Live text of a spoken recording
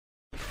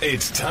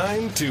It's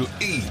time to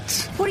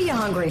eat. What are you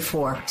hungry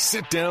for?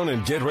 Sit down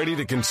and get ready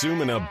to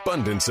consume an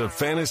abundance of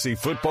fantasy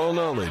football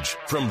knowledge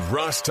from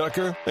Ross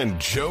Tucker and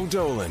Joe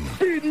Dolan.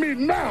 Feed me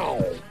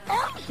now.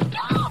 I'm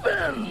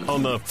starving.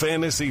 On the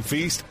Fantasy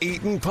Feast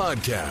Eatin'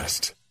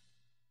 Podcast.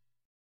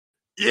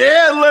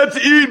 Yeah, let's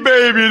eat,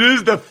 baby. It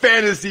is the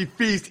Fantasy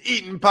Feast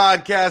Eatin'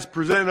 Podcast,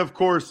 presented, of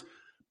course,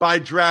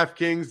 by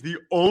DraftKings, the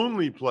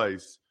only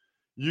place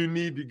you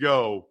need to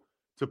go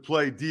to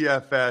play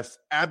DFS.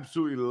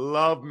 Absolutely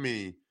love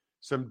me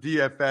some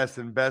DFS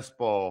and best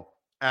ball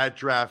at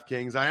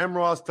DraftKings. I am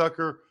Ross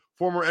Tucker,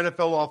 former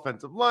NFL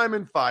offensive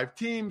lineman, 5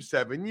 teams,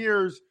 7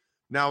 years.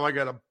 Now I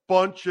got a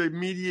bunch of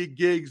media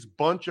gigs,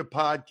 bunch of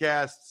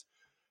podcasts.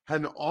 Had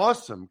an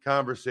awesome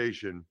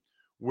conversation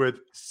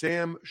with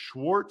Sam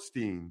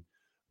Schwartzstein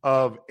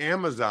of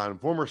Amazon,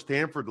 former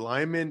Stanford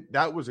lineman.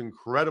 That was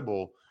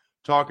incredible,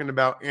 talking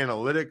about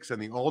analytics and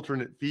the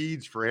alternate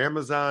feeds for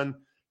Amazon.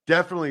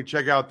 Definitely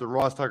check out the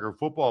Ross Tucker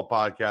Football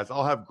Podcast.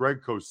 I'll have Greg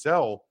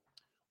Cosell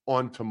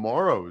on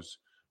tomorrow's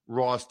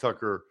Ross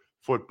Tucker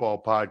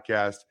Football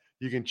Podcast.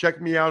 You can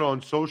check me out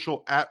on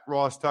social at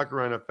Ross Tucker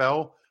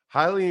NFL.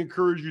 Highly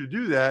encourage you to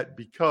do that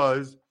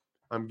because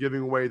I'm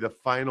giving away the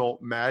final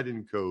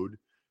Madden code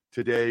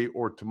today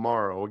or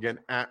tomorrow. Again,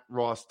 at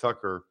Ross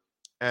Tucker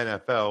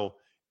NFL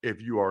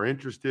if you are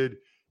interested.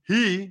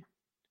 He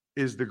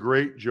is the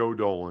great Joe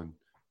Dolan.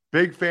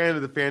 Big fan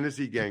of the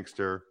Fantasy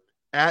Gangster.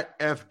 At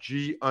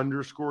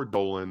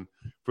FG_Dolan.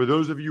 For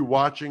those of you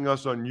watching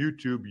us on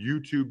YouTube,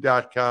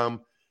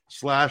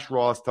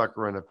 youtube.com/Ross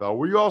Tucker NFL,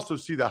 where you also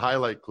see the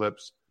highlight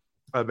clips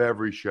of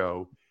every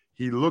show.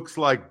 He looks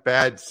like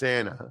Bad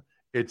Santa.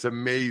 It's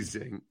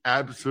amazing.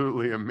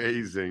 Absolutely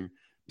amazing.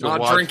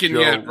 Not drinking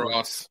yet,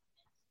 Ross.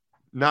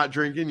 Not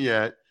drinking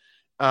yet.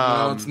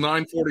 No, it's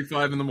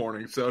 9:45 in the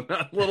morning, so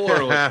not a little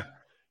early.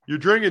 You're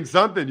drinking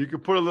something. You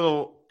could put a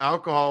little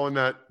alcohol in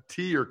that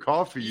tea or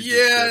coffee.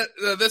 Yeah,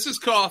 this is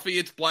coffee.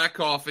 It's black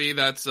coffee.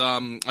 That's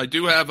I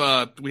do have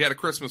we had a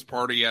Christmas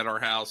party at our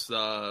house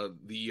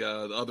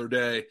the other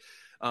day,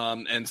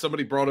 and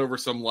somebody brought over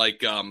some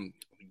like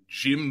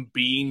Jim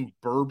Beam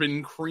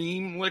bourbon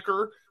cream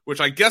liquor,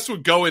 which I guess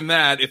would go in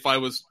that if I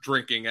was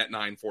drinking at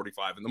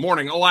 9:45 in the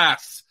morning.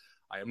 Alas,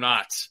 I am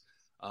not.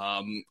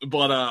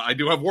 But I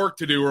do have work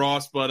to do,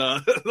 Ross. But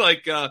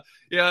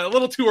yeah, a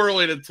little too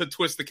early to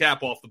twist the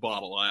cap off the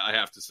bottle, I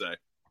have to say.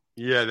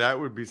 Yeah, that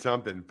would be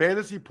something.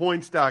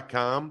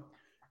 FantasyPoints.com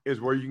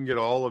is where you can get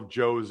all of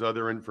Joe's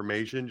other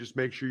information. Just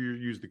make sure you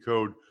use the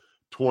code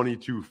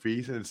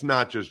 22Feast. And it's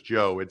not just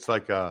Joe. It's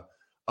like a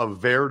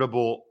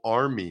veritable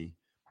army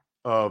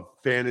of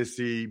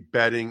fantasy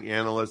betting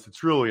analysts.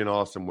 It's really an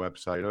awesome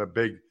website. I'm a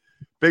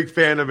big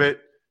fan of it.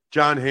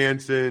 John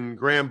Hansen,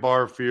 Graham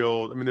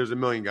Barfield. I mean, there's a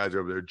million guys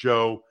over there.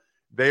 Joe,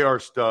 they are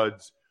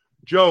studs.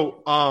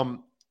 Joe,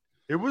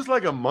 it was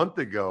like a month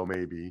ago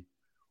maybe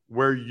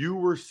where you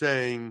were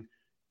saying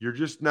you're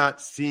just not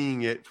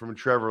seeing it from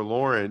Trevor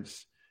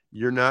Lawrence.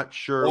 You're not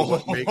sure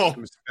what makes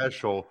him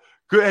special.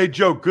 Good, hey,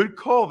 Joe, good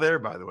call there,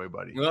 by the way,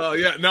 buddy. Oh,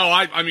 yeah. No,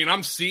 I mean,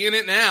 I'm seeing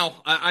it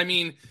now. I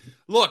mean,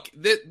 look,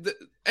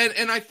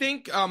 and I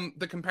think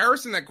the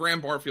comparison that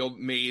Graham Barfield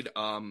made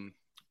a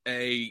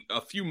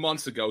few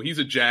months ago, he's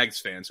a Jags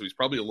fan, so he's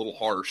probably a little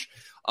harsh,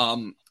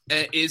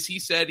 is he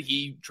said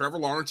Trevor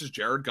Lawrence is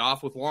Jared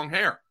Goff with long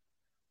hair.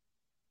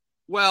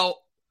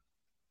 Well,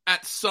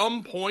 at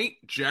some point,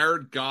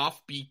 Jared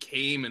Goff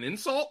became an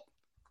insult.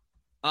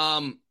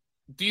 Do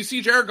you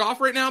see Jared Goff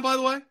right now, by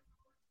the way?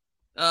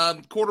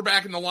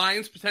 Quarterback in the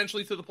Lions,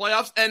 potentially to the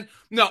playoffs. And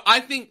no, I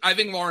think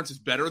Lawrence is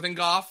better than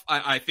Goff.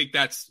 I think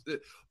that's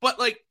 – but,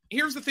 like,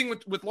 here's the thing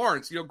with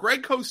Lawrence. You know,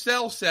 Greg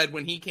Cosell said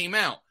when he came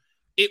out,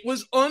 it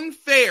was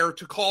unfair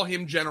to call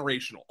him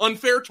generational.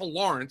 Unfair to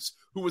Lawrence,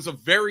 who was a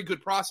very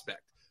good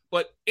prospect.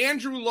 But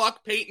Andrew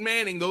Luck, Peyton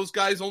Manning, those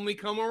guys only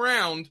come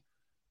around –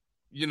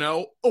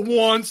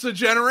 once a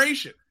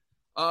generation.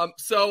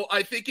 So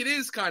I think it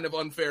is kind of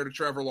unfair to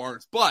Trevor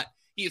Lawrence, but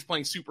he is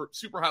playing super,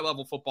 super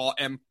high-level football.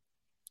 And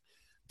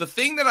the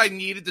thing that I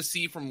needed to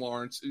see from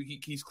Lawrence,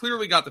 he's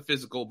clearly got the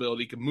physical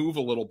ability, he can move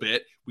a little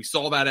bit. We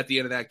saw that at the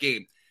end of that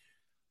game.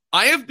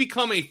 I have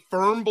become a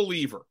firm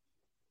believer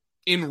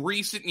in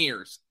recent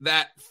years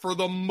that for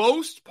the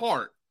most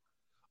part,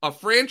 a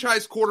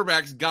franchise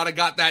quarterback's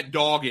got that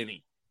dog in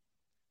him.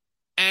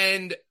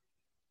 And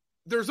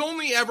there's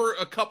only ever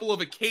a couple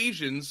of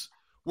occasions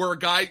where a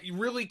guy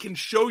really can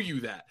show you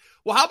that.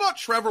 Well, how about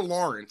Trevor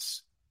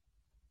Lawrence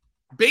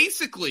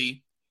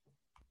basically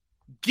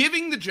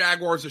giving the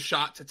Jaguars a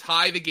shot to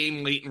tie the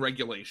game late in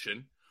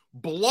regulation,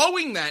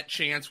 blowing that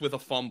chance with a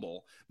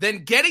fumble,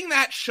 then getting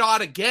that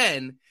shot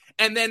again,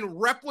 and then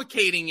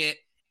replicating it,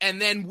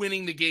 and then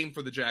winning the game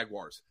for the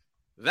Jaguars?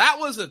 That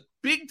was a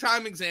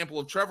big-time example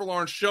of Trevor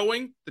Lawrence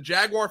showing the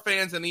Jaguar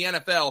fans and the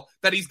NFL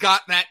that he's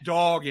got that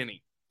dog in him.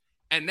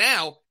 And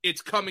now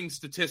it's coming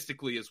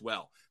statistically as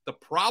well. The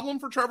problem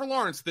for Trevor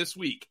Lawrence this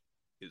week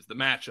is the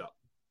matchup.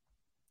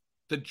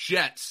 The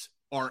Jets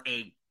are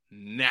a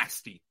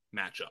nasty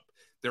matchup.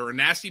 They're a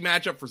nasty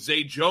matchup for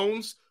Zay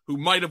Jones, who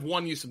might have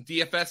won you some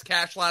DFS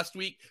cash last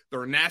week.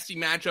 They're a nasty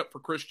matchup for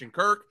Christian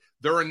Kirk.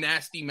 They're a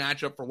nasty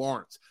matchup for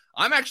Lawrence.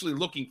 I'm actually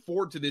looking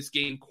forward to this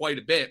game quite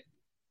a bit,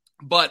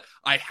 but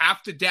I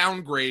have to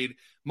downgrade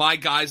my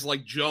guys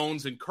like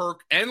Jones and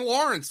Kirk and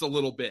Lawrence a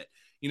little bit.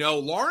 You know,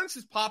 Lawrence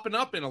is popping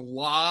up in a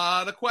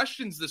lot of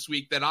questions this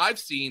week that I've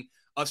seen,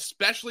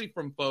 especially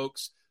from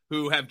folks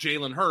who have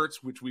Jalen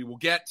Hurts, which we will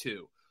get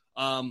to.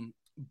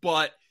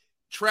 But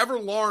Trevor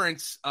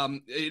Lawrence,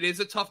 it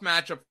is a tough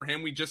matchup for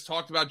him. We just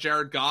talked about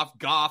Jared Goff.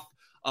 Goff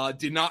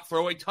did not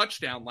throw a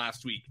touchdown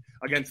last week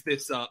against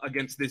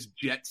this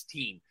Jets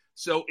team.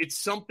 So it's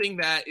something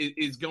that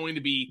is going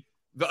to be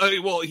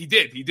well, he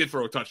did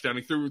throw a touchdown.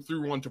 He threw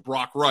one to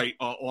Brock Wright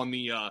on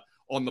the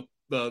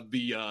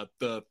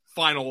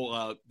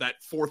final that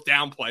fourth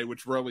down play,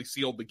 which really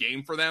sealed the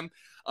game for them.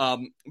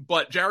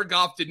 But Jared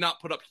Goff did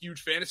not put up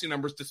huge fantasy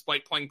numbers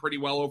despite playing pretty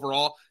well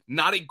overall.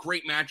 Not a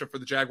great matchup for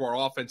the Jaguar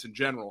offense in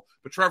general.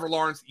 But Trevor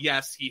Lawrence,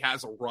 yes, he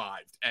has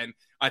arrived. And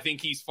I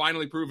think he's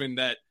finally proven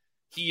that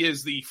he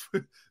is the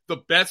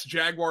best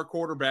Jaguar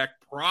quarterback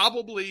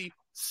probably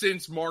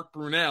since Mark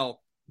Brunell,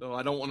 though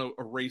I don't want to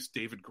erase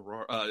David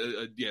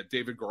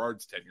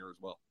Garrard's tenure as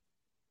well.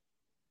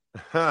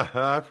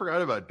 I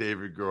forgot about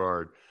David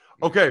Garrard.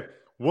 Okay,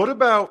 what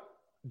about,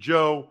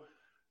 Joe,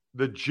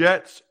 the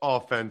Jets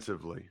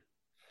offensively?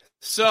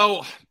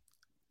 So,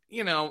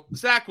 you know,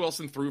 Zach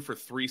Wilson threw for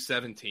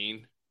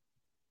 317.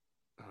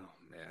 Oh,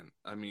 man.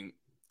 I mean,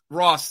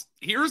 Ross,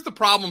 here's the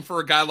problem for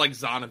a guy like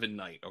Zonovan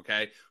Knight,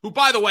 okay? Who,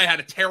 by the way, had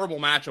a terrible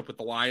matchup with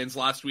the Lions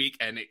last week,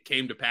 and it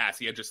came to pass.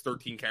 He had just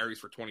 13 carries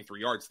for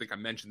 23 yards. I think I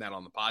mentioned that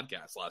on the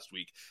podcast last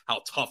week,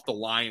 how tough the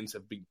Lions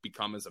have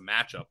become as a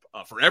matchup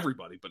for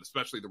everybody, but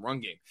especially the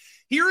run game.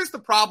 Here is the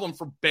problem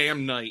for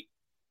Bam Knight.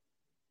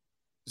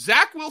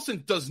 Zach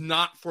Wilson does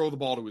not throw the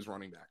ball to his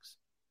running backs.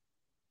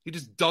 He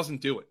just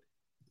doesn't do it.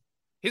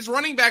 His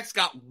running backs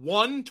got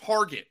one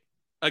target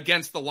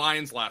against the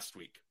Lions last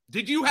week.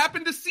 Did you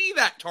happen to see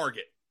that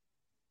target?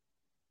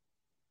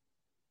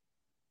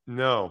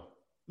 No.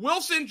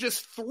 Wilson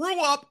just threw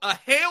up a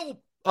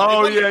hail.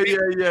 Oh, yeah.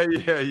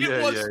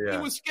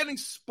 It was getting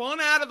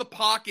spun out of the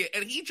pocket,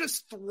 and he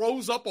just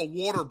throws up a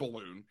water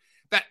balloon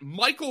that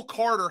Michael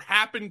Carter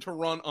happened to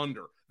run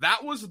under.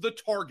 That was the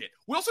target.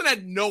 Wilson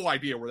had no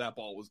idea where that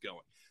ball was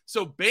going.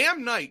 So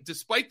Bam Knight,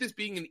 despite this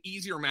being an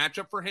easier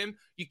matchup for him,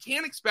 you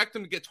can't expect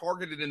him to get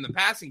targeted in the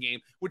passing game,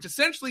 which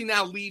essentially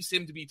now leaves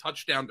him to be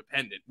touchdown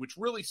dependent, which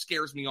really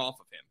scares me off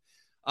of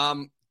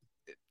him.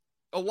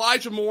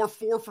 Elijah Moore,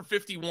 4 for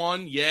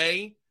 51.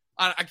 Yay.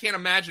 I can't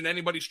imagine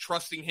anybody's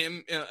trusting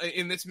him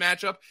in this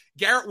matchup.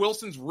 Garrett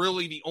Wilson's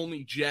really the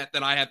only Jet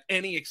that I have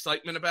any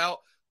excitement about,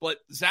 but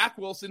Zach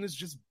Wilson is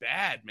just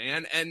bad,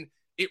 man. And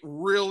it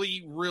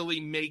really, really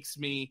makes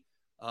me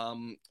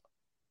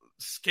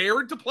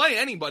scared to play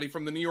anybody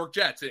from the New York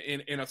Jets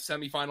in a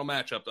semifinal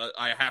matchup.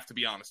 I have to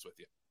be honest with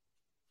you.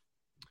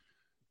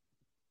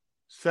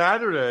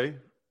 Saturday,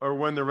 or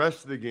when the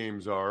rest of the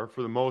games are,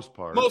 for the most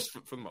part.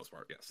 For the most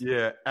part, yes.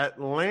 Yeah,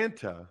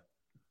 Atlanta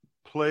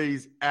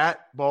plays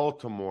at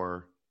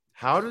Baltimore.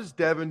 How does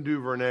Devin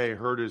Duvernay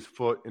hurt his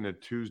foot in a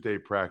Tuesday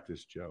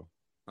practice, Joe?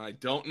 I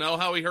don't know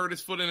how he hurt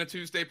his foot in a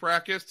Tuesday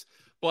practice,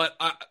 but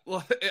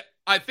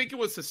I think it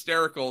was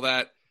hysterical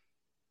that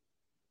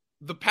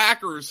the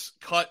Packers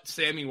cut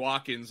Sammy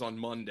Watkins on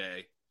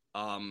Monday.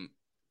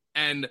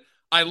 And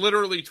I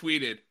literally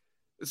tweeted,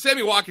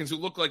 Sammy Watkins, who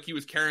looked like he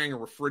was carrying a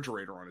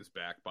refrigerator on his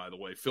back, by the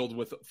way, filled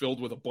with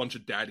a bunch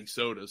of daddy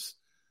sodas.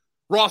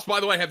 Ross, by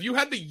the way, have you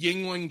had the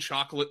Yingling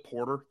chocolate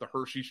porter, the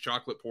Hershey's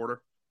chocolate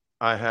porter?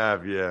 I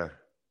have, yeah.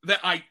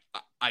 That I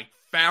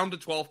found a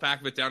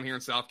 12-pack of it down here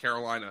in South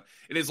Carolina.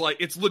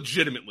 It's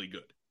legitimately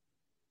good.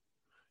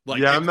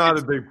 I'm not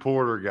a big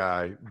porter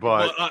guy,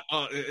 but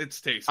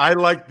it's tasty. I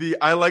like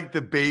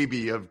the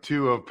baby of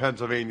two of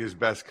Pennsylvania's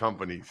best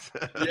companies.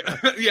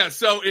 yeah.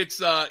 So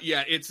it's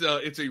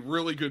a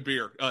really good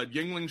beer.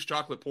 Yingling's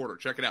chocolate porter.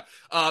 Check it out.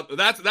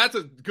 That's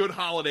a good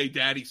holiday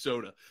daddy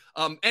soda.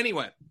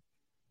 Anyway,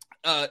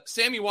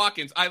 Sammy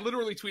Watkins, I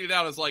literally tweeted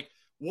out as like,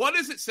 what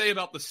does it say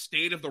about the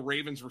state of the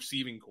Ravens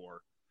receiving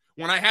corps?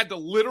 When I had to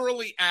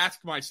literally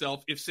ask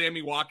myself if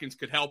Sammy Watkins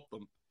could help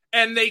them,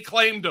 and they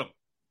claimed him.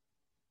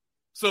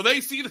 So they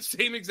see the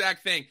same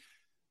exact thing.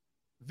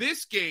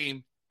 This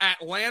game,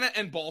 Atlanta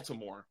and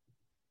Baltimore,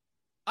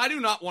 I do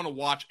not want to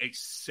watch a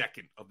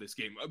second of this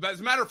game.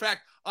 As a matter of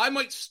fact, I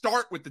might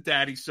start with the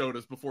daddy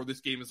sodas before this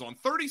game is on.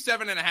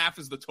 37.5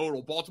 is the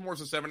total.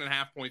 Baltimore's a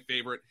 7.5-point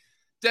favorite.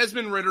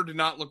 Desmond Ridder did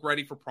not look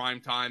ready for prime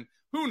time.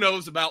 Who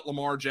knows about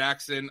Lamar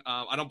Jackson?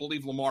 I don't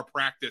believe Lamar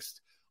practiced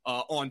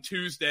on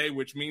Tuesday,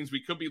 which means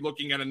we could be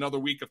looking at another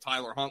week of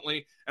Tyler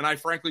Huntley. And I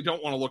frankly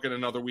don't want to look at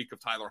another week of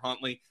Tyler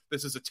Huntley.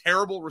 This is a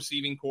terrible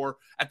receiving core.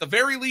 At the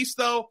very least,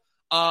 though,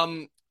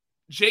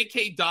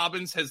 J.K.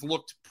 Dobbins has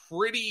looked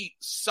pretty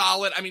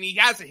solid. I mean, he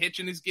has a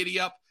hitch in his giddy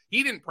up.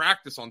 He didn't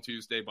practice on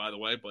Tuesday, by the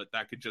way, but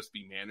that could just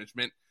be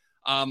management.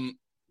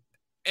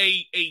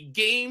 A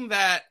game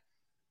that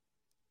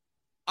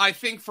I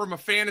think from a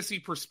fantasy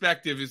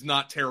perspective is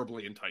not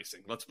terribly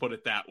enticing. Let's put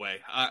it that way.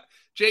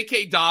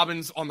 J.K.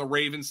 Dobbins on the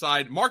Ravens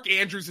side. Mark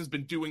Andrews has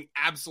been doing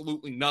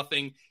absolutely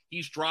nothing.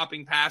 He's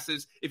dropping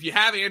passes. If you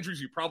have Andrews,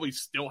 you probably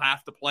still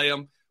have to play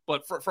him.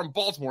 But from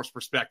Baltimore's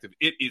perspective,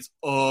 it is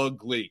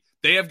ugly.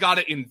 They have got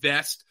to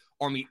invest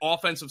on the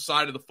offensive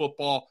side of the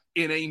football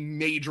in a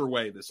major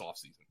way this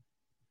offseason.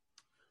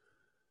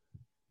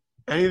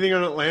 Anything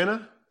on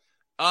Atlanta?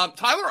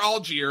 Tyler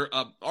Algier,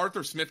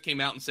 Arthur Smith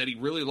came out and said he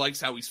really likes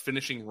how he's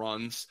finishing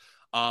runs.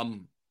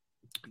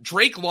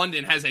 Drake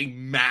London has a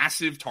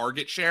massive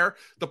target share.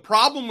 The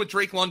problem with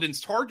Drake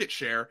London's target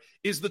share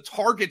is the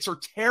targets are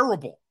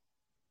terrible.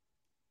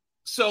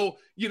 So,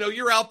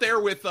 you're out there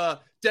with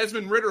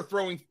Desmond Ridder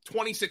throwing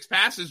 26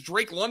 passes.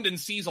 Drake London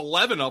sees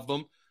 11 of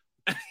them.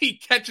 He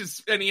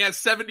catches and he has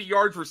 70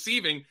 yards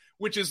receiving,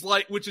 which is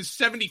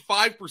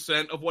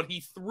 75% of what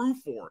he threw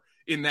for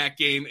in that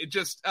game. It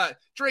just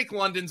Drake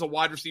London's a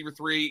wide receiver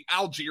 3,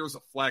 Algier's a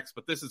flex,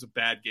 but this is a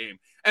bad game.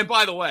 And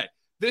by the way,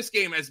 this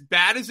game, as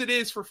bad as it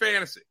is for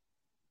fantasy,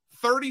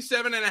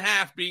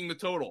 37.5 being the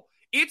total,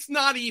 it's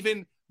not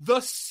even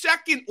the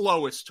second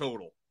lowest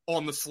total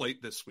on the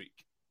slate this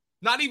week.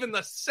 Not even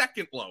the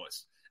second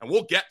lowest. And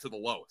we'll get to the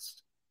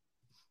lowest.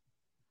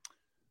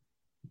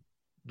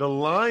 The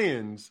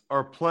Lions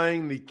are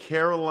playing the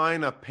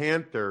Carolina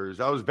Panthers.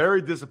 I was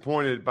very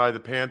disappointed by the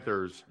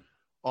Panthers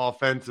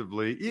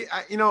offensively.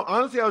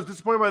 Honestly, I was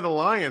disappointed by the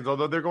Lions,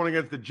 although they're going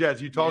against the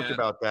Jets. You talked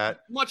about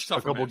that much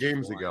tougher a couple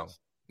games ago.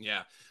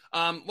 Yeah.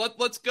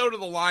 Let's go to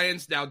the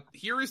Lions. Now,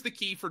 here is the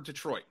key for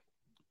Detroit.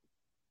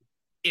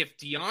 If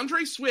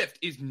DeAndre Swift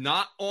is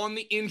not on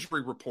the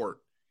injury report,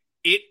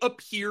 it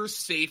appears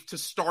safe to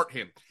start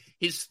him.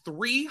 His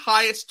 3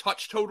 highest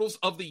touch totals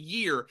of the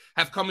year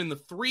have come in the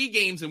 3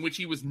 games in which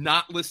he was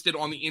not listed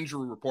on the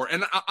injury report.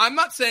 And I'm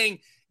not saying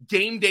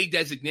game day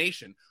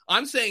designation.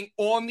 I'm saying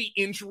on the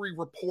injury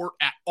report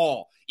at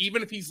all,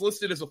 even if he's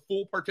listed as a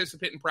full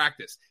participant in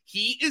practice.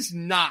 He is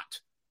not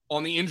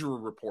on the injury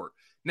report.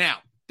 Now,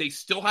 they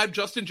still have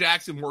Justin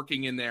Jackson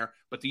working in there,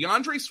 but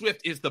DeAndre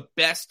Swift is the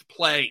best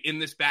play in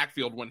this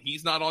backfield when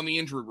he's not on the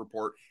injury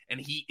report, and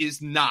he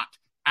is not,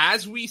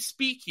 as we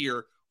speak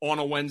here, on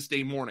a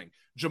Wednesday morning.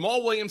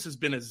 Jamal Williams has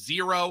been a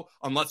 0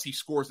 unless he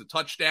scores a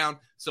touchdown.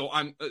 So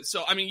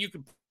you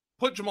could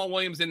put Jamal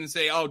Williams in and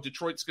say, oh,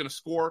 Detroit's going to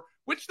score,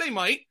 which they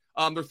might.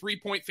 They're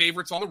 3-point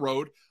favorites on the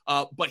road,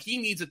 but he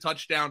needs a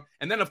touchdown.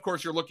 And then, of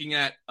course, you're looking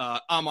at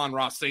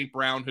Amon-Ra St.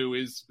 Brown, who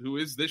is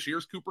this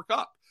year's Cooper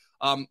Kupp.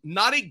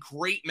 Not a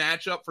great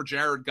matchup for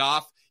Jared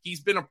Goff.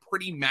 He's been a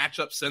pretty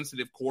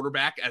matchup-sensitive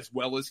quarterback as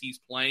well as he's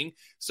playing.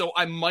 So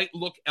I might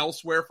look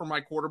elsewhere for my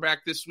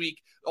quarterback this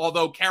week,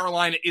 although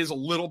Carolina is a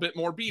little bit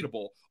more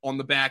beatable on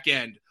the back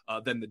end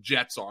than the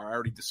Jets are. I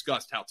already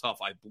discussed how tough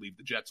I believe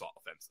the Jets'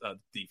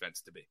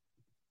 defense to be.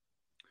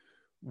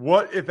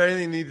 What, if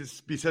anything, needs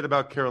to be said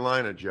about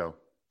Carolina, Joe?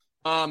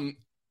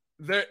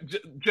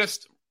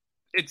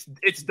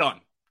 It's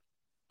done.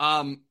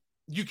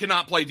 You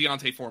cannot play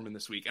D'Onta Foreman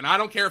this week. And I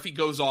don't care if he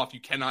goes off. You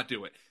cannot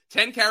do it.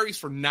 10 carries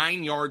for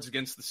 9 yards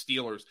against the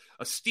Steelers.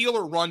 A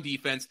Steeler run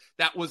defense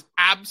that was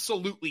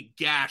absolutely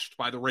gashed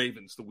by the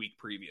Ravens the week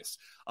previous.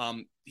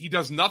 He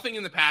does nothing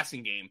in the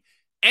passing game.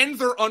 And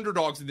they're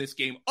underdogs in this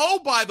game. Oh,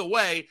 by the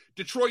way,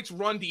 Detroit's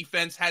run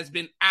defense has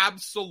been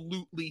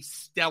absolutely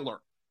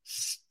stellar.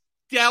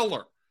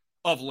 Stellar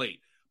of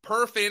late.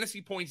 Per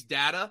Fantasy Points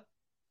data,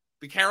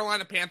 the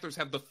Carolina Panthers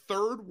have the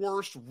 3rd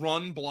worst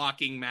run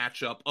blocking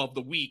matchup of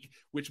the week,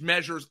 which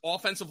measures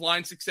offensive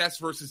line success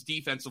versus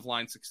defensive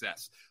line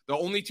success. The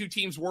only 2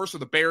 teams worse are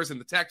the Bears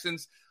and the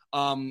Texans.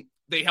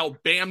 They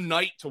held Bam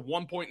Knight to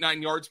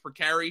 1.9 yards per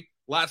carry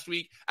last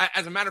week.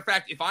 As a matter of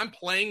fact, if I'm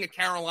playing a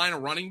Carolina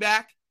running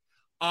back,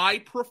 I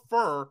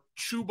prefer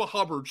Chuba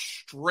Hubbard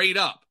straight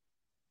up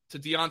to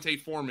D'Onta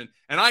Foreman.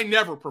 And I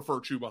never prefer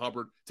Chuba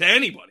Hubbard to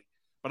anybody.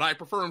 But I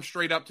prefer him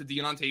straight up to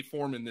D'Onta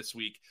Foreman this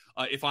week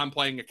if I'm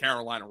playing a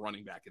Carolina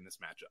running back in this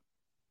matchup.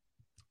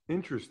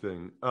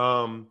 Interesting.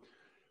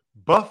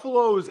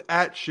 Buffalo's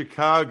at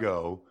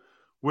Chicago,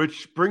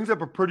 which brings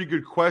up a pretty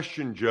good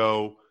question,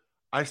 Joe.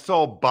 I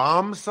saw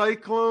bomb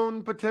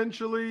cyclone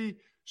potentially,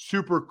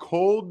 super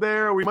cold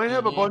there. We might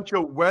have a bunch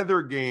of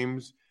weather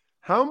games.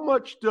 How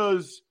much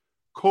does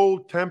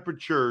cold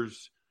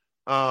temperatures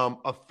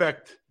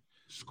affect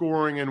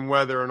scoring and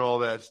weather and all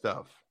that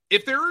stuff?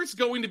 If there is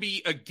going to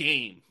be a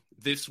game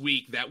this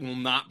week that will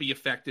not be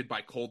affected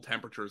by cold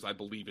temperatures, I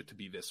believe it to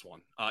be this one,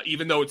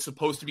 even though it's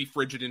supposed to be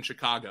frigid in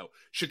Chicago.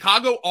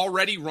 Chicago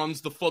already runs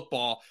the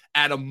football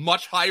at a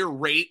much higher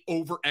rate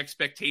over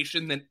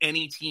expectation than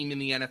any team in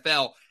the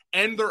NFL,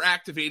 and they're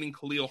activating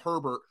Khalil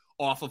Herbert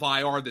off of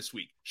IR this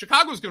week.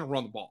 Chicago's going to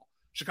run the ball.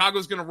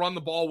 Chicago's going to run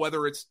the ball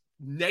whether it's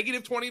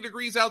negative 20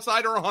 degrees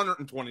outside or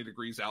 120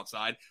 degrees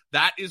outside.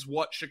 That is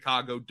what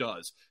Chicago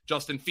does.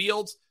 Justin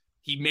Fields,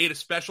 he made a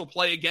special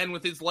play again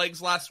with his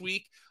legs last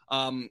week.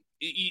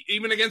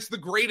 Even against the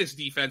greatest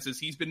defenses,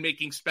 he's been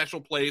making special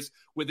plays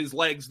with his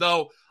legs,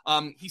 though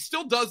he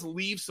still does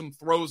leave some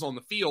throws on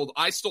the field.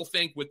 I still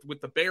think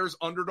with the Bears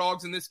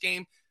underdogs in this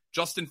game,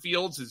 Justin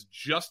Fields is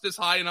just as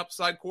high an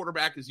upside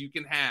quarterback as you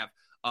can have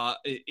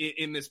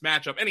in this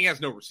matchup. And he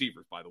has no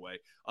receivers, by the way.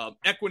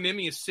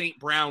 Equanimeous St.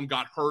 Brown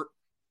got hurt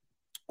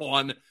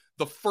on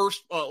the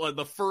first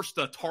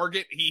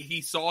target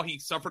he saw. He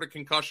suffered a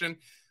concussion.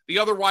 The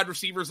other wide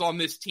receivers on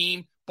this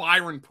team,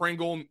 Byron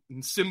Pringle,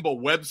 Nsimba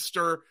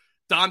Webster,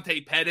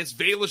 Dante Pettis,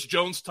 Velus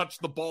Jones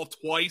touched the ball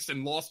twice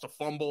and lost a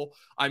fumble.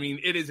 I mean,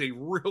 it is a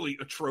really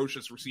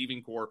atrocious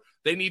receiving core.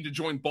 They need to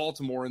join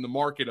Baltimore in the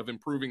market of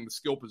improving the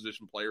skill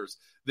position players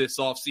this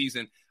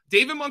offseason.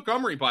 David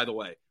Montgomery, by the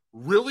way,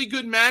 really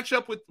tough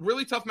matchup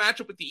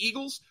with the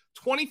Eagles,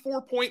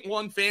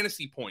 24.1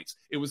 fantasy points.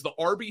 It was the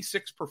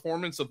RB6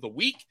 performance of the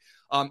week.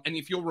 And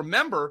if you'll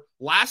remember,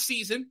 last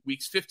season,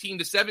 weeks 15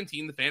 to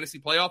 17, the fantasy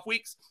playoff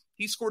weeks,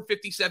 he scored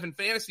 57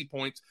 fantasy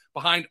points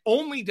behind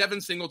only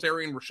Devin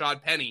Singletary and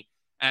Rashad Penny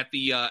at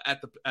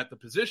the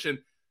position.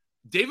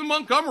 David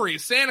Montgomery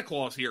is Santa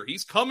Claus here.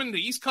 He's coming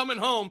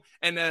home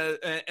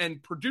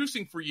and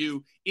producing for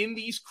you in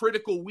these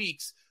critical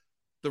weeks.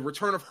 The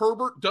return of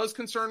Herbert does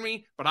concern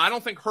me, but I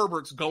don't think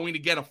Herbert's going to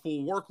get a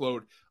full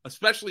workload,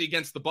 especially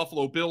against the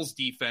Buffalo Bills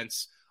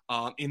defense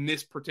in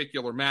this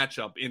particular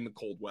matchup in the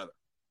cold weather.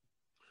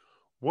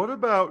 What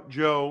about,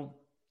 Joe,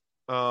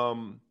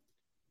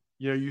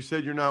 you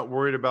said you're not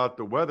worried about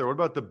the weather. What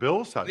about the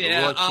Bills side?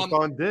 Yeah, what about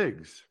Stephon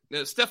Diggs?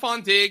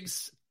 Stephon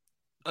Diggs,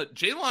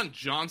 Jalen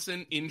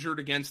Johnson injured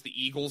against the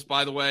Eagles,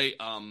 by the way.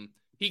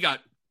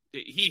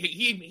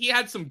 He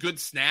had some good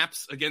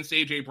snaps against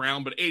A.J.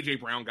 Brown, but A.J.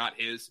 Brown got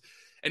his.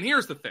 And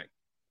here's the thing.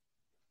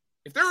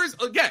 If there is,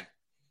 again,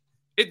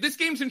 this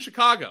game's in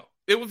Chicago.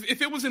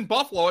 If it was in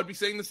Buffalo, I'd be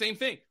saying the same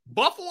thing.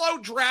 Buffalo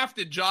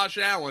drafted Josh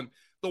Allen.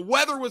 The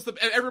weather was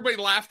everybody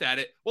laughed at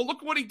it. Well,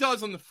 look what he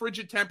does on the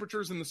frigid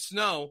temperatures and the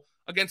snow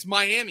against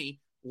Miami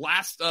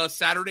last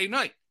Saturday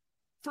night.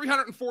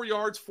 304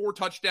 yards, 4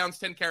 touchdowns,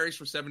 10 carries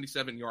for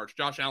 77 yards.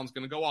 Josh Allen's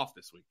going to go off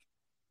this week.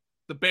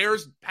 The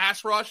Bears'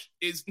 pass rush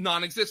is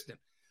non-existent.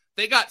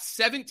 They got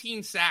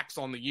 17 sacks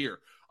on the year.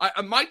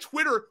 My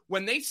Twitter,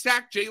 when they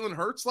sacked Jalen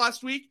Hurts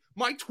last week,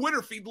 my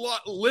Twitter feed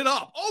lit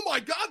up. Oh, my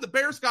God, the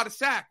Bears got a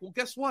sack. Well,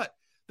 guess what?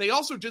 They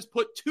also just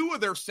put 2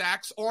 of their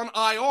sacks on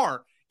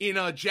IR in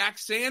Jack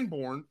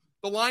Sanborn,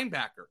 the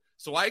linebacker.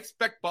 So I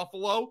expect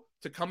Buffalo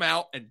to come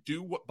out and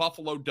do what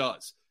Buffalo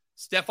does.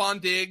 Stephon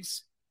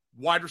Diggs,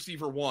 wide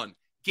receiver 1.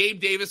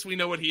 Gabe Davis, we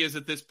know what he is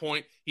at this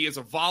point. He is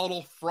a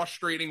volatile,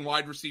 frustrating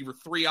wide receiver,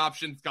 3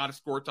 options, got to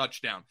score a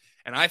touchdown.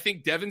 And I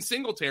think Devin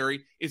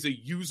Singletary is a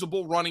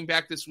usable running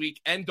back this week,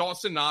 and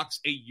Dawson Knox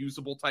a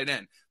usable tight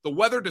end. The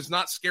weather does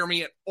not scare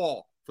me at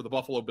all for the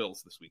Buffalo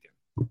Bills this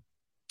weekend.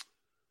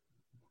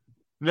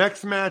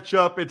 Next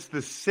matchup, it's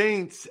the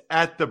Saints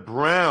at the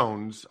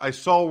Browns. I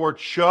saw where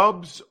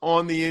Chubb's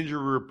on the injury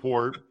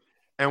report,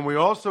 and we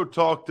also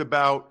talked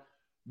about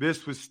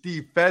this with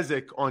Steve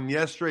Fezzik on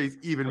yesterday's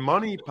Even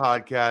Money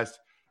podcast.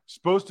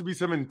 Supposed to be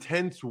some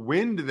intense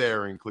wind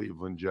there in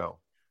Cleveland, Joe.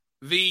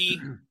 The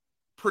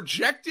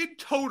projected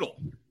total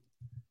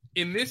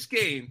in this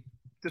game,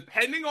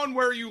 depending on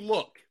where you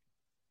look,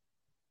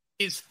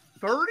 is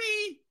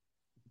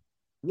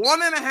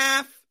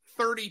 31.5,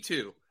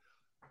 32.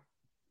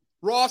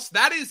 Ross,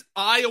 that is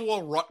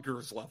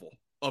Iowa-Rutgers level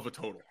of a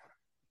total.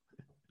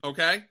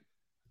 Okay?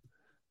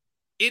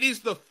 It is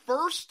the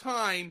first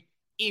time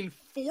in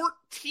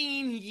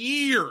 14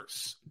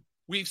 years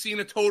we've seen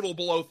a total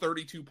below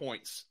 32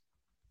 points.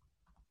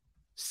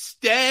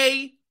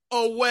 Stay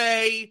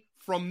away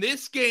from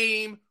this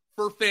game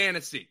for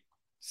fantasy.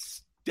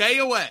 Stay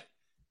away.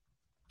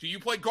 Do you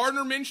play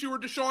Gardner Minshew or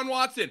Deshaun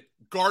Watson?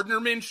 Gardner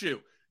Minshew.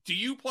 Do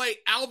you play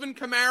Alvin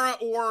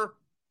Kamara or...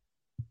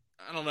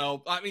 I don't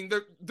know. I mean,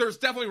 there's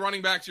definitely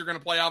running backs you're going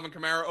to play Alvin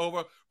Kamara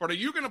over, but are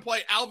you going to play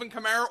Alvin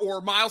Kamara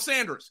or Miles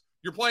Sanders?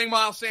 You're playing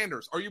Miles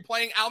Sanders. Are you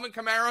playing Alvin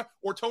Kamara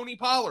or Tony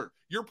Pollard?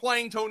 You're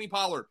playing Tony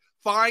Pollard.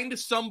 Find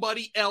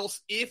somebody else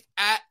if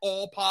at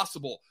all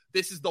possible.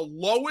 This is the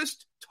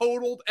lowest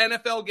totaled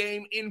NFL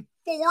game in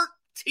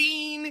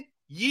 14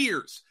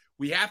 years.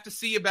 We have to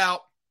see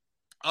about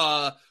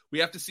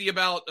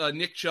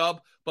Nick Chubb,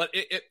 but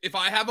if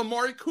I have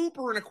Amari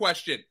Cooper in a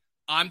question,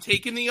 I'm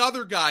taking the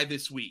other guy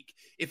this week.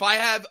 If I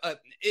have,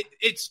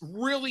 it's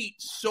really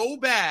so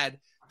bad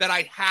that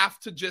I have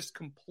to just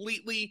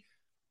completely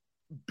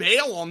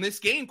bail on this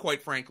game,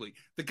 quite frankly.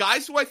 The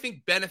guys who I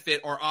think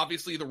benefit are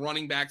obviously the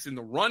running backs in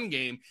the run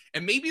game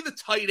and maybe the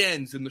tight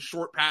ends in the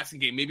short passing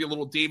game, maybe a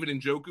little David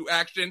Njoku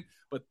action.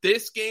 But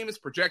this game is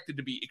projected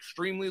to be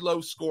extremely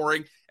low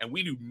scoring, and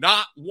we do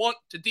not want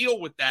to deal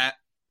with that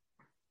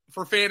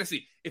for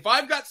fantasy. If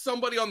I've got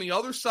somebody on the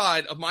other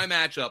side of my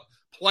matchup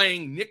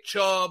playing Nick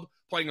Chubb,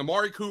 playing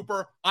Amari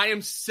Cooper, I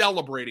am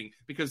celebrating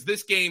because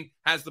this game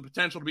has the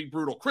potential to be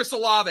brutal. Chris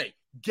Olave,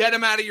 get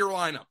him out of your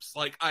lineups.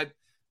 Like I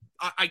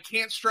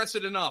can't stress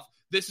it enough.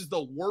 This is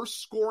the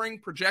worst scoring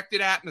projected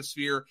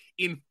atmosphere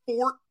in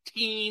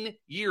 14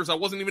 years. I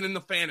wasn't even in the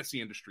fantasy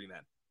industry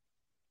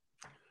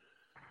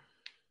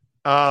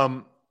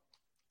then.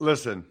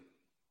 Listen,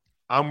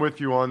 I'm with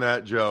you on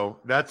that, Joe.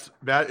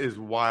 That is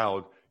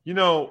wild. You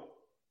know,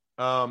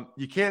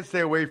 You can't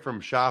stay away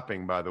from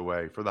shopping, by the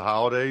way, for the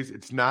holidays.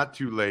 It's not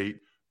too late.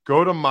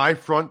 Go to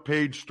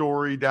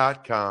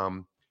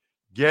myfrontpagestory.com.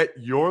 Get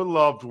your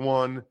loved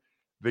one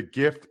the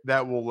gift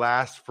that will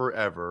last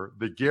forever,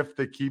 the gift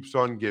that keeps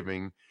on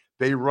giving.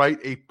 They write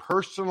a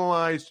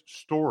personalized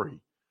story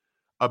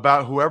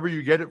about whoever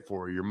you get it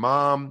for, your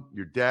mom,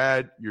 your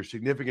dad, your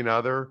significant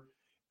other.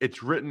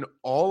 It's written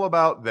all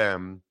about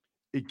them.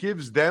 It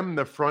gives them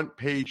the front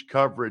page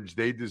coverage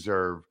they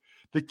deserve.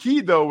 The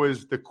key, though,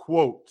 is the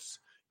quotes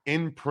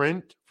in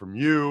print from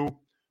you,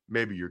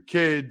 maybe your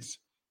kids,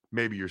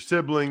 maybe your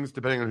siblings,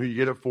 depending on who you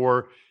get it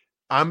for.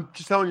 I'm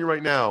just telling you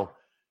right now,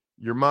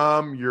 your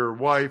mom, your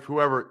wife,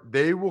 whoever,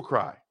 they will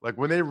cry. Like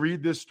when they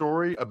read this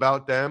story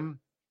about them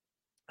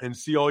and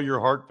see all your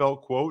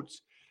heartfelt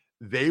quotes,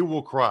 they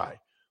will cry.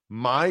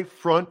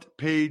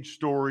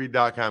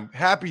 Myfrontpagestory.com.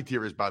 Happy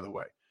tears, by the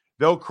way.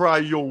 They'll cry,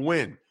 you'll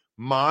win.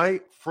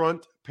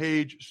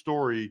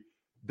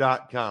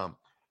 Myfrontpagestory.com.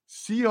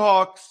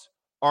 Seahawks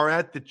are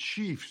at the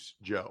Chiefs,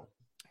 Joe.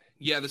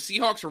 Yeah, the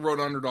Seahawks are road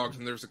underdogs,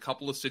 and there's a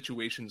couple of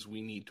situations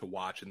we need to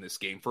watch in this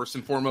game. First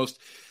and foremost,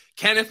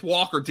 Kenneth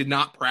Walker did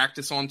not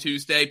practice on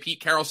Tuesday.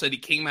 Pete Carroll said he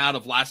came out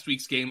of last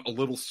week's game a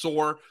little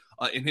sore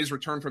in his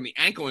return from the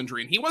ankle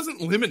injury, and he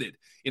wasn't limited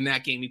in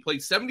that game. He played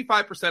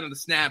 75% of the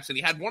snaps, and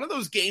he had one of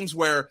those games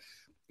where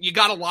you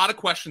got a lot of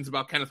questions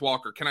about Kenneth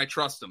Walker. Can I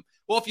trust him?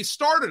 Well, if you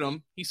started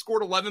him, he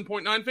scored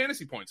 11.9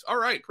 fantasy points. All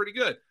right, pretty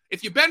good.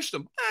 If you benched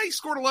him, he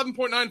scored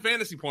 11.9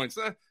 fantasy points.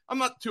 I'm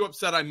not too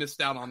upset I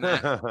missed out on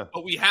that.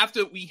 But we have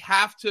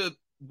to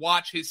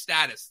watch his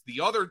status.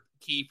 The other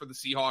key for the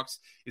Seahawks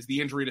is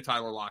the injury to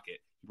Tyler Lockett.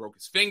 He broke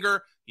his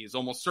finger. He is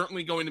almost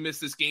certainly going to miss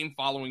this game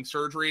following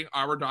surgery.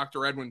 Our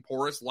Dr. Edwin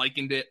Porras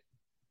likened it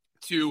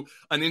to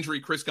an injury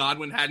Chris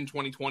Godwin had in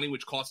 2020,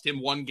 which cost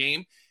him one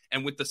game.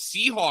 And with the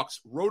Seahawks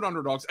road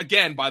underdogs,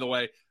 again, by the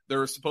way,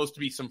 there are supposed to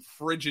be some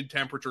frigid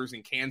temperatures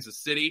in Kansas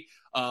City,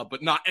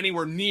 but not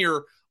anywhere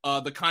near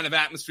the kind of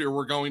atmosphere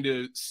we're going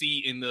to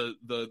see in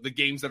the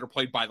games that are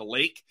played by the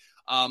lake.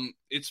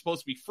 It's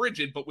supposed to be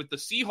frigid, but with the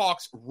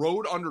Seahawks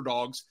road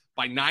underdogs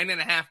by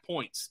 9.5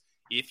 points,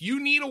 if you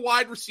need a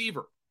wide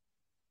receiver,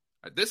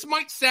 this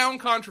might sound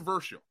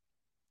controversial.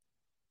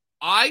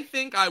 I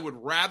think I would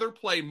rather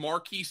play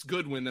Marquise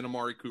Goodwin than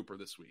Amari Cooper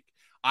this week.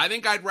 I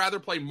think I'd rather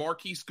play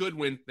Marquise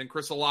Goodwin than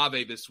Chris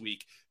Olave this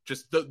week.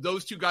 Just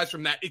those two guys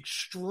from that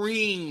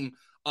extreme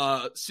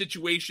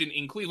situation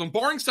in Cleveland,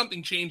 barring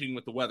something changing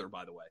with the weather,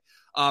 by the way.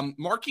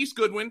 Marquise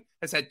Goodwin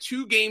has had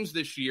 2 games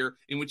this year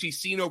in which he's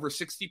seen over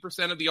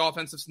 60% of the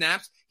offensive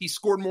snaps. He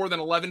scored more than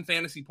 11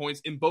 fantasy points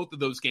in both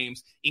of those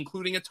games,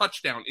 including a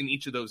touchdown in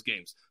each of those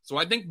games. So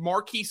I think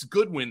Marquise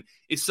Goodwin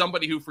is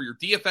somebody who, for your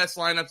DFS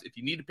lineups, if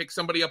you need to pick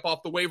somebody up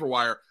off the waiver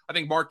wire, I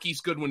think Marquise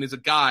Goodwin is a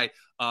guy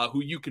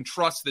who you can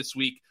trust this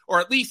week,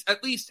 or at least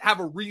have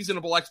a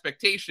reasonable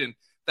expectation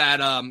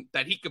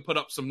that he could put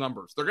up some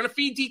numbers. They're going to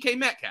feed DK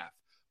Metcalf.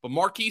 But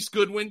Marquise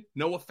Goodwin,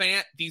 Noah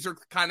Fant, these are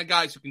the kind of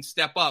guys who can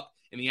step up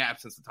in the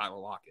absence of Tyler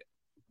Lockett.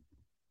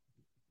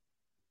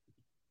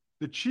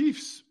 The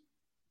Chiefs,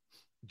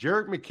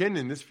 Jerick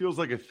McKinnon, this feels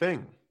like a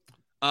thing.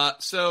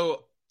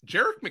 So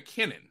Jerick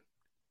McKinnon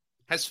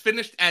has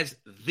finished as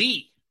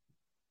the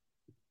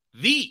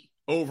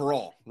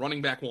overall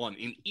running back 1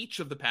 in each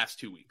of the past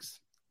 2 weeks.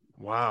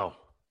 Wow.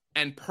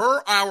 And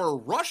per our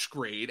rush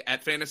grade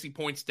at Fantasy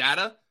Points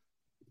Data,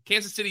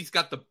 Kansas City's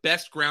got the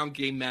best ground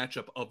game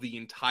matchup of the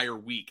entire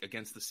week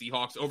against the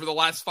Seahawks. Over the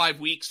last 5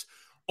 weeks,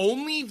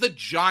 only the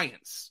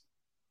Giants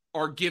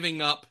are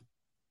giving up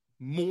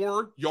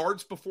more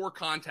yards before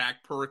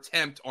contact per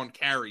attempt on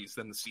carries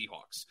than the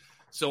Seahawks.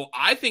 So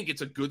I think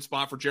it's a good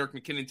spot for Jerick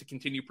McKinnon to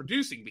continue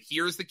producing. But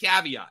here's the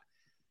caveat.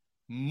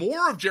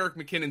 More of Jerick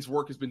McKinnon's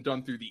work has been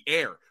done through the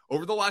air.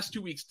 Over the last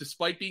 2 weeks,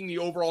 despite being the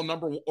overall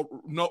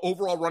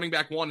running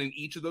back 1 in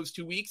each of those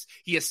 2 weeks,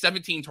 he has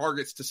 17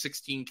 targets to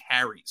 16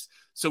 carries.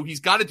 So he's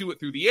got to do it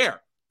through the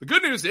air. The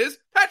good news is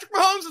Patrick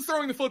Mahomes is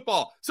throwing the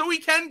football, so he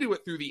can do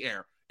it through the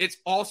air. It's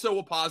also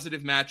a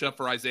positive matchup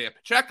for Isaiah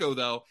Pacheco,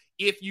 though.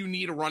 If you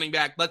need a running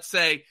back, let's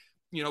say,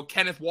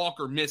 Kenneth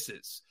Walker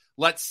misses.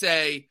 Let's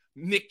say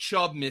Nick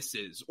Chubb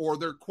misses, or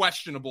they're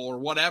questionable or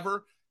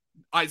whatever.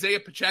 Isaiah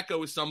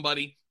Pacheco is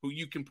somebody who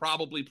you can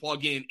probably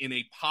plug in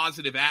a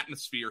positive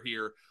atmosphere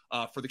here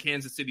for the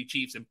Kansas City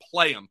Chiefs and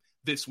play them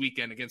this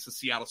weekend against the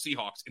Seattle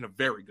Seahawks in a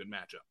very good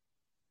matchup.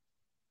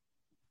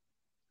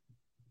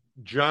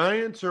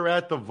 Giants are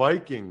at the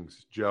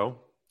Vikings, Joe.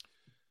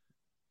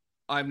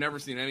 I've never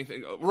seen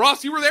anything.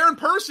 Ross, you were there in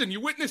person. You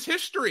witnessed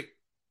history.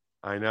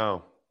 I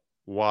know.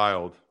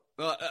 Wild.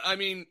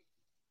 The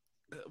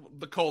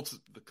Colts.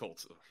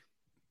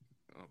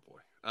 Oh, boy.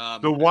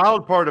 The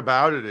wild part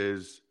about it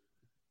is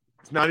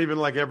it's not even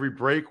like every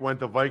break went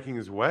the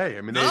Vikings' way.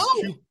 I mean, they had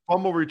 2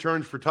 fumble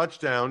returns for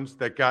touchdowns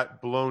that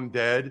got blown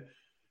dead.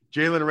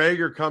 Jalen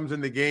Reagor comes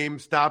in the game,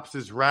 stops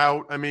his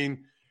route. I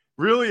mean,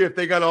 really, if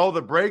they got all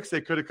the breaks,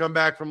 they could have come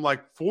back from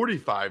like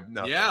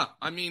 45-0. Yeah,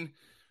 I mean,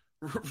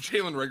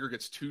 Jalen Reagor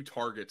gets 2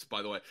 targets,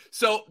 by the way.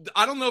 So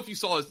I don't know if you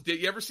saw this.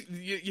 Did you ever see?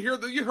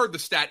 You heard the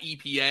stat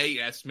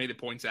EPA, estimated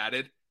points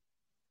added?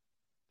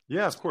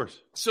 Yeah, of course.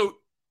 So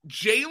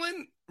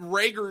Jalen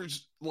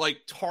Reagor's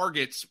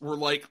targets were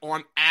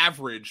on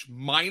average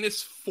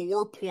minus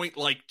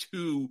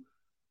 4.2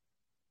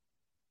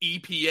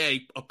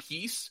 EPA a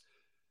piece,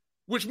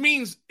 which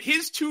means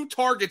his 2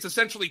 targets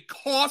essentially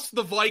cost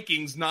the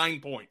Vikings 9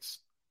 points,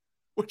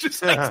 which is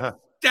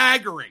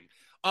staggering.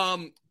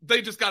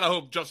 They just got to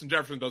hope Justin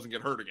Jefferson doesn't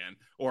get hurt again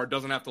or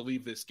doesn't have to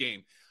leave this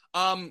game.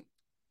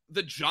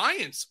 The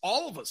Giants,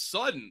 all of a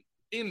sudden,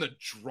 in the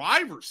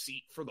driver's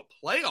seat for the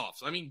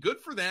playoffs. I mean, good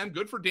for them,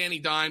 good for Danny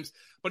Dimes,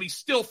 but he's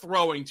still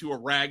throwing to a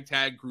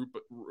ragtag group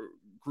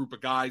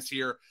of guys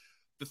here.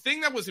 The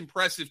thing that was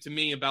impressive to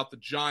me about the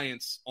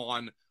Giants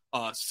on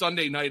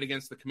Sunday night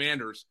against the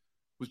Commanders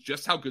was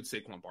just how good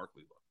Saquon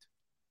Barkley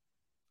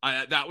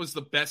looked. That was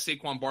the best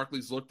Saquon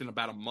Barkley's looked in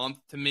about a month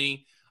to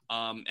me.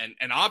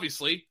 And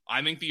obviously,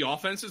 I think the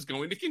offense is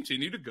going to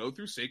continue to go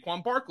through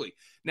Saquon Barkley.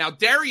 Now,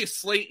 Darius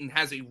Slayton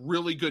has a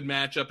really good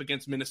matchup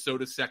against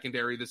Minnesota's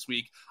secondary this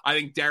week. I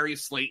think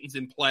Darius Slayton's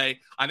in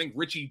play. I think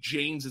Richie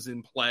James is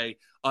in play.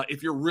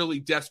 If you're really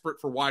desperate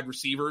for wide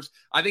receivers,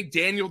 I think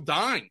Daniel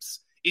Dimes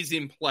is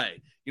in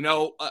play.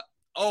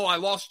 I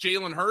lost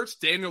Jalen Hurts.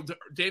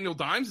 Daniel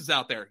Dimes is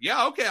out there.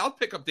 Yeah, okay, I'll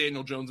pick up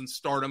Daniel Jones and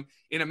start him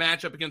in a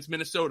matchup against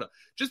Minnesota.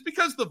 Just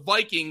because the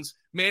Vikings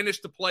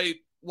managed to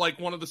play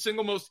like one of the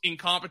single most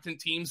incompetent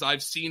teams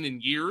I've seen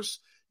in years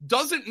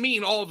doesn't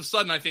mean all of a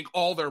sudden I think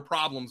all their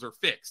problems are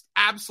fixed.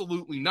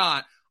 Absolutely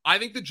not. I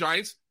think the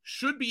Giants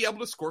should be able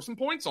to score some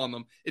points on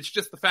them. It's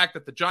just the fact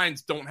that the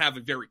Giants don't have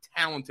a very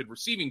talented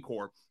receiving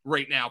core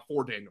right now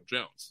for Daniel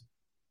Jones.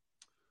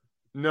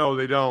 No,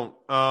 they don't.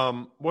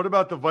 What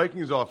about the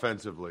Vikings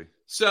offensively?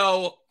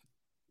 So,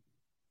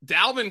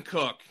 Dalvin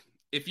Cook,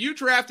 if you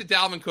drafted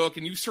Dalvin Cook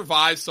and you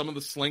survived some of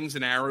the slings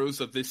and arrows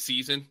of this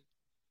season,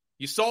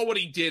 you saw what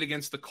he did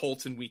against the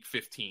Colts in Week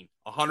 15,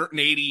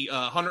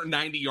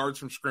 190 yards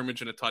from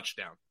scrimmage and a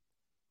touchdown.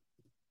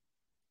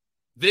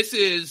 This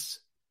is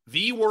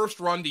the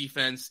worst run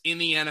defense in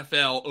the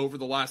NFL over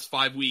the last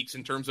 5 weeks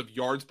in terms of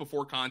yards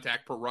before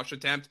contact per rush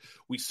attempt.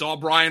 We saw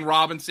Brian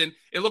Robinson.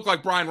 It looked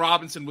like Brian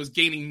Robinson was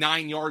gaining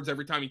 9 yards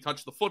every time he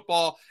touched the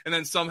football, and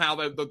then somehow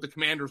the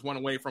Commanders went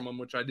away from him,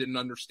 which I didn't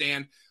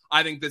understand.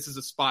 I think this is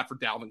a spot for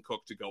Dalvin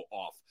Cook to go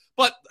off.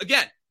 But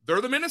again,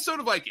 they're the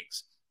Minnesota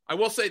Vikings. I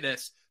will say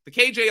this. The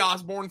KJ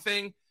Osborne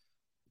thing,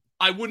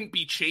 I wouldn't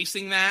be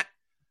chasing that.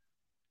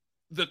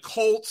 The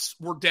Colts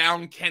were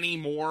down Kenny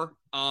Moore,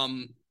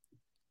 and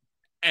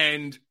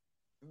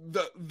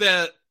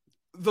the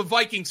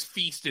Vikings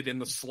feasted in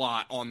the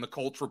slot on the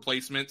Colts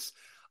replacements.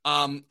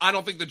 I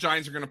don't think the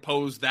Giants are going to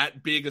pose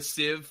that big a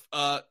sieve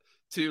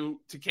to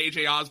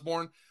KJ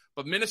Osborne,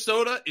 but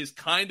Minnesota is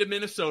kind of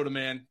Minnesota,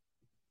 man.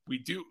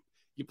 You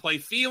play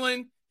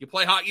Thielen. You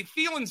play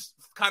Thielen's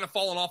kind of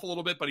fallen off a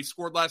little bit, but he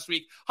scored last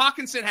week.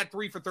 Hawkinson had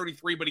 3 for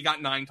 33, but he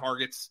got 9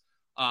 targets.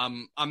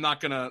 I'm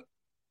not gonna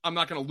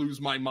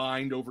lose my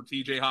mind over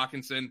TJ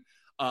Hawkinson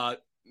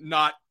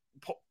not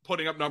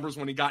putting up numbers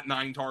when he got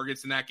 9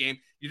 targets in that game.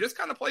 You just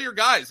kind of play your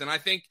guys, and I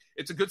think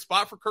it's a good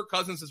spot for Kirk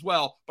Cousins as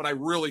well, but I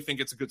really think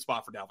it's a good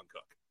spot for Dalvin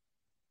Cook.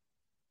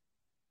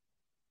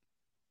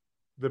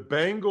 The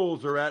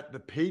Bengals are at the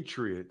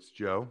Patriots,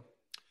 Joe.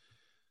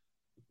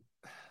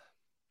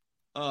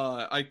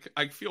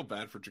 I feel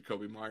bad for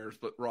Jacoby Myers,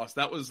 but Ross,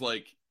 that was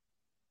like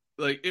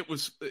it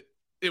was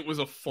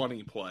a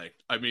funny play.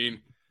 I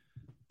mean,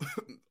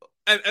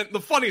 and the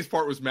funniest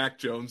part was Mac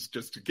Jones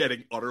just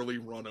getting utterly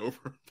run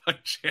over by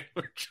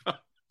Chandler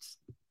Jones.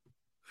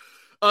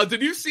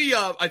 Did you see?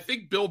 I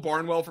think Bill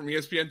Barnwell from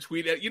ESPN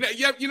tweeted.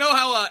 You know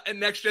how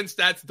Next Gen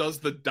Stats does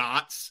the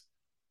dots.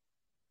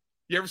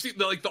 You ever see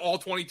the all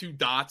 22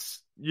 dots?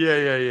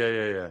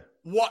 Yeah.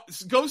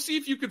 Go see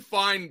if you could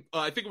find,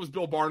 I think it was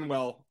Bill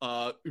Barnwell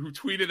who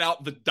tweeted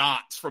out the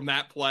dots from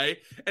that play,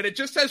 and it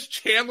just has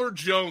Chandler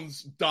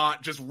Jones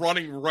dot just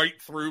running right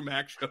through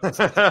Mac Jones.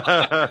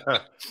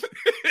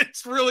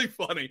 It's really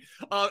funny.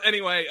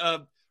 Anyway,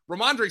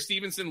 Ramondre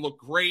Stevenson looked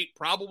great.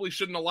 Probably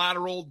shouldn't have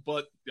lateraled,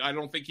 but I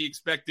don't think he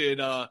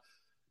expected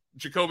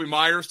Jacoby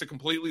Myers to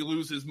completely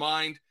lose his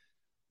mind.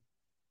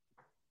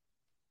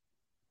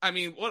 I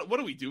mean, what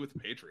do we do with the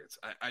Patriots?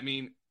 I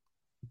mean,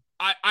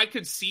 I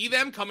could see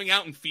them coming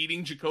out and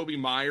feeding Jacoby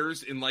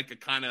Myers in like a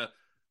kind of,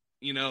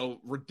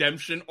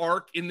 redemption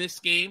arc in this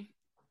game.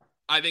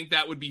 I think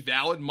that would be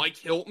valid. Mike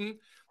Hilton,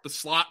 the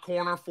slot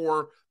corner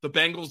for the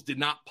Bengals, did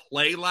not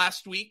play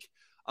last week.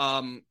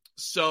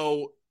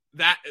 So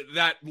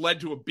that led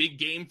to a big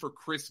game for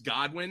Chris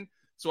Godwin.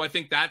 So I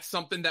think that's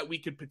something that we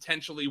could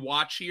potentially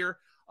watch here.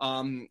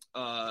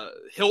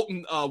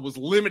 Hilton was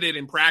limited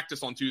in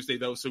practice on Tuesday,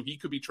 though, so he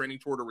could be training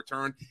toward a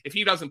return. If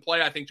he doesn't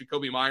play, I think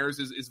Jacoby Myers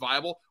is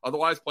viable.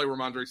 Otherwise, play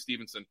Ramondre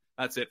Stevenson.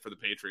 That's it for the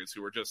Patriots,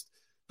 who are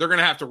they're going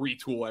to have to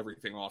retool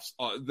everything off.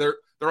 They're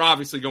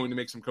obviously going to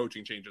make some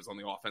coaching changes on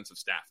the offensive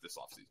staff this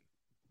offseason.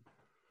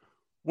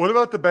 What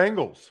about the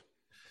Bengals?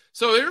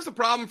 So here's the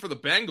problem for the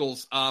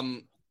Bengals.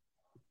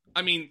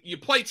 I mean, you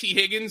play T.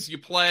 Higgins, you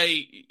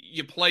play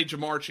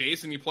Jamar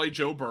Chase, and you play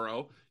Joe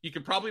Burrow. You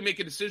could probably make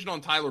a decision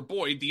on Tyler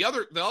Boyd. The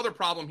other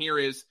problem here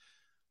is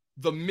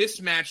the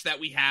mismatch that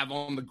we have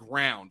on the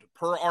ground.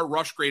 Per our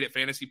rush grade at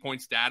Fantasy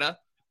Points data,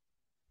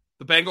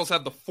 the Bengals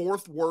have the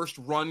 4th worst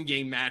run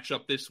game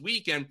matchup this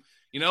week. And,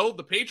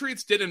 the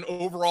Patriots did an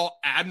overall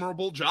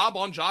admirable job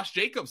on Josh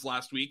Jacobs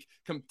last week,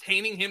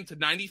 containing him to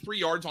 93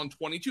 yards on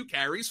 22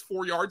 carries,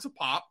 4 yards a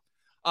pop.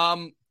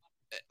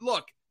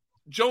 Look,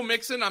 Joe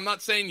Mixon, I'm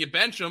not saying you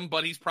bench him,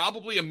 but he's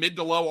probably a mid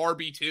to low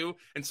RB2,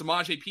 and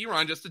Samaje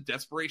Perine just a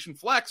desperation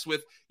flex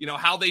with,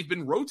 how they've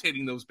been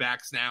rotating those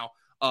backs now,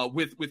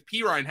 with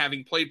Perine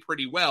having played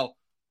pretty well.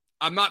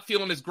 I'm not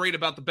feeling as great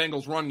about the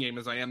Bengals run game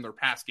as I am their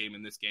pass game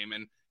in this game.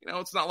 And,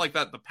 it's not like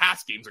that the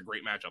pass game's a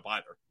great matchup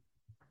either.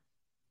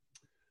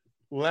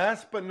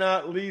 Last but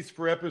not least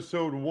for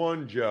episode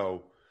 1,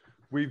 Joe,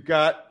 we've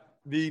got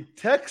the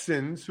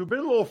Texans, who've been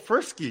a little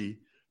frisky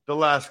the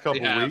last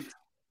couple of weeks,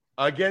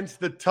 against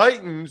the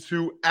Titans,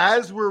 who,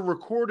 as we're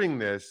recording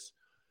this,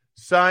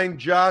 signed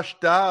Josh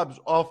Dobbs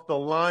off the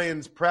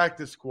Lions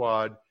practice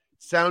squad,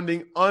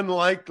 sounding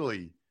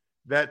unlikely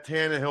that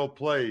Tannehill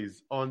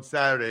plays on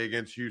Saturday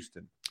against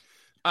Houston.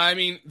 I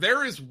mean,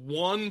 there is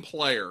one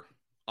player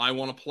I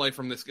want to play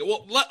from this game.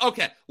 Well,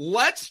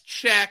 let's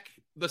check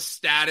the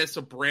status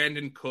of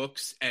Brandon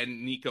Cooks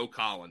and Nico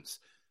Collins,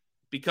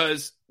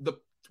 because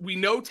we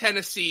know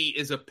Tennessee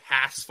is a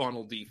pass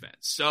funnel defense.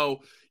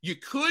 So you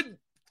could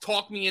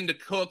talk me into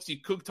Cooks, you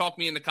could talk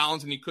me into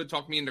Collins, and you could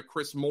talk me into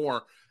Chris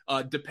Moore,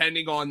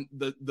 depending on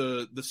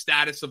the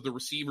status of the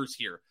receivers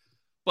here.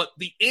 But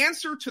the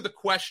answer to the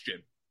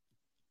question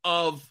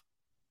of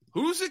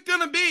who's it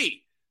going to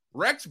be,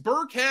 Rex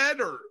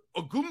Burkhead or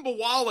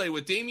Ogunbowale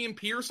with Dameon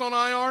Pierce on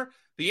IR,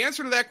 the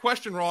answer to that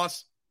question,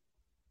 Ross,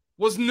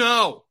 was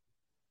no.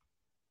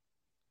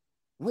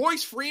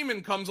 Royce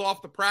Freeman comes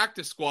off the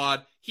practice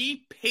squad.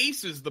 He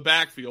paces the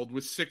backfield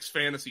with 6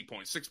 fantasy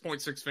points,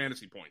 6.6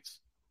 fantasy points.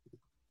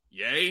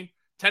 Yay.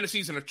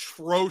 Tennessee's an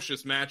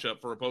atrocious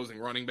matchup for opposing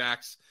running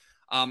backs.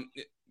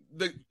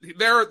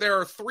 There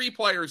are 3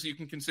 players you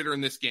can consider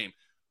in this game.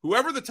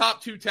 Whoever the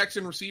top 2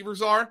 Texan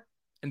receivers are,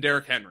 and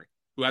Derrick Henry,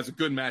 who has a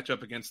good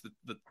matchup against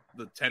the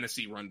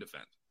Tennessee run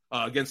defense,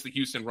 against the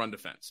Houston run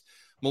defense.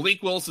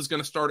 Malik Willis is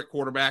going to start at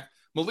quarterback.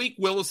 Malik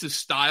Willis's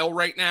style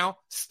right now,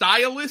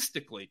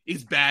 stylistically,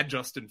 is bad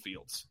Justin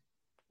Fields.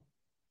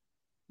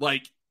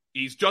 Like,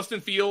 he's Justin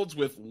Fields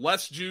with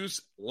less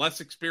juice, less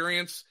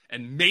experience,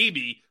 and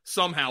maybe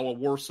somehow a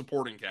worse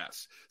supporting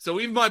cast. So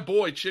even my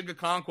boy, Chig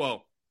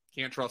Okonkwo,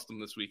 can't trust him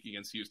this week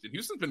against Houston.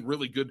 Houston's been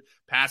really good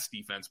pass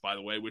defense, by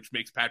the way, which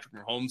makes Patrick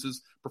Mahomes'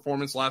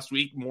 performance last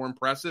week more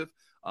impressive.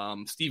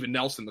 Steven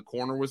Nelson, the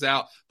corner, was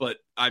out. But,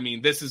 I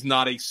mean, this is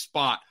not a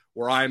spot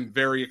where I'm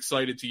very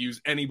excited to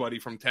use anybody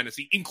from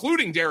Tennessee,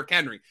 including Derrick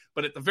Henry.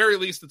 But at the very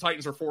least, the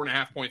Titans are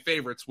 4.5-point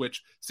favorites,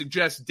 which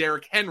suggests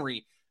Derrick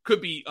Henry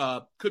could be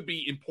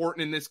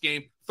important in this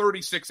game.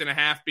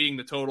 36.5 being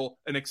the total,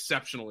 an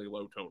exceptionally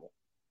low total.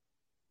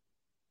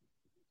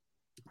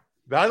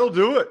 That'll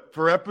do it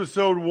for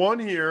episode 1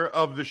 here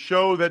of the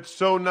show that's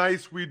so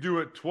nice we do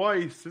it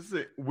twice. This is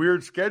a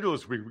weird schedule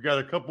this week. We got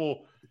a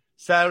couple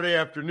Saturday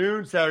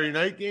afternoon, Saturday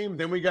night games.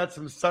 Then we got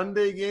some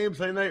Sunday games,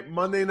 Sunday night,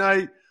 Monday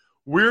night.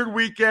 Weird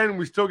weekend.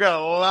 We still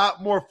got a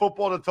lot more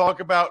football to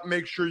talk about.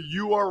 Make sure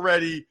you are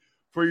ready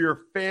for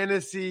your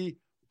fantasy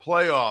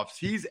playoffs.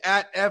 He's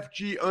at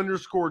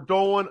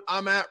FG_Dolan.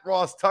 I'm at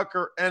Ross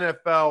Tucker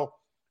NFL.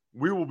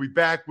 We will be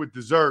back with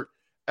dessert,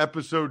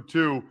 episode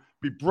 2.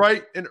 Be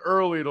bright and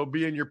early. It'll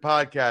be in your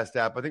podcast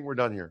app. I think we're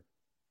done here.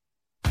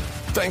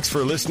 Thanks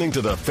for listening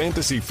to the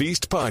Fantasy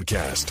Feast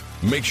podcast.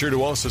 Make sure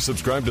to also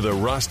subscribe to the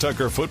Ross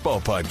Tucker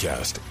Football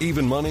Podcast,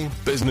 Even Money,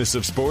 Business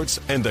of Sports,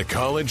 and the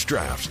College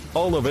Draft.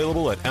 All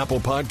available at Apple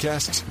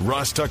Podcasts,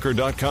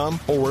 rosstucker.com,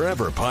 or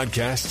wherever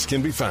podcasts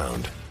can be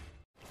found.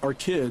 Our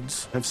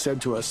kids have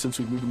said to us since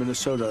we moved to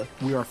Minnesota,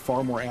 we are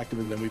far more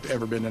active than we've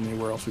ever been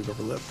anywhere else we've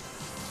ever lived.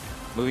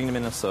 Moving to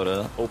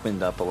Minnesota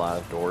opened up a lot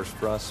of doors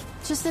for us.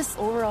 Just this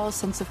overall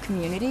sense of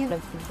community,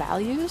 of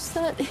values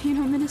that,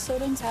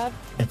 Minnesotans have.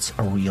 It's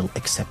a real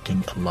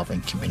accepting,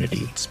 loving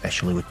community,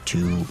 especially with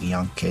 2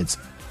 young kids.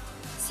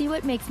 See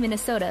what makes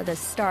Minnesota the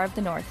star of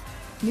the North.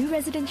 New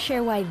residents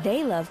share why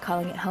they love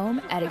calling it home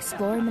at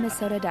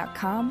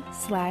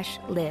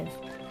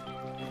exploreminnesota.com/live.